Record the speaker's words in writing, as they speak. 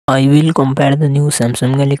I will compare the new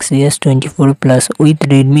Samsung Galaxy S24 Plus with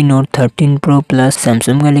Redmi Note 13 Pro Plus.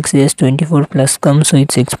 Samsung Galaxy S24 Plus comes with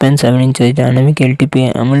 6.7 inches dynamic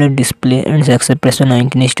LTP AMOLED display and success ratio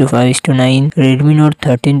 19:5:9. Redmi Note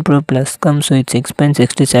 13 Pro Plus comes with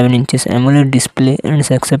 6.67 inches AMOLED display and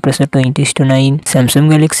success ratio 20:9. Samsung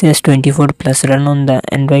Galaxy S24 Plus run on the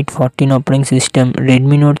Android 14 operating system.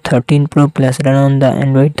 Redmi Note 13 Pro Plus run on the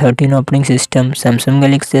Android 13 operating system. Samsung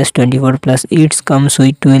Galaxy S24 Plus it comes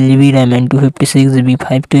with 12GB RAM and 256GB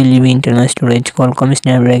 512GB internal storage. Qualcomm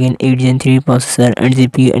Snapdragon 8 Gen 3 processor and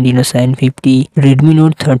GPU Adreno 750. Redmi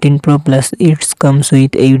Note 13 Pro Plus it comes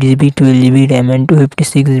with 8GB 12GB RAM and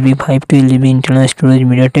 256GB 512GB internal storage.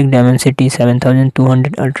 MediaTek Dimensity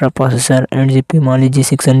 7200 Ultra processor and GPU Mali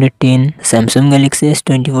G610. Samsung Galaxy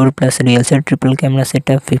S24 Plus real set triple camera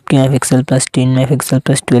setup 50MP plus 10MP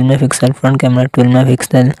plus 12MP front camera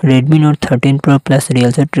 12MP. Redmi Note 13 Pro Plus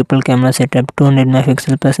real set triple camera setup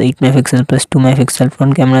 200MP plus 8MP plus 2MP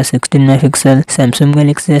front camera 16MP. Samsung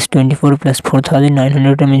Galaxy S24 Plus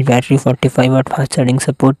 4900 mAh battery 45W fast charging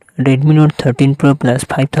support. Redmi Note 13 Pro Plus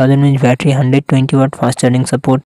 5000 mAh battery 120W fast charging support.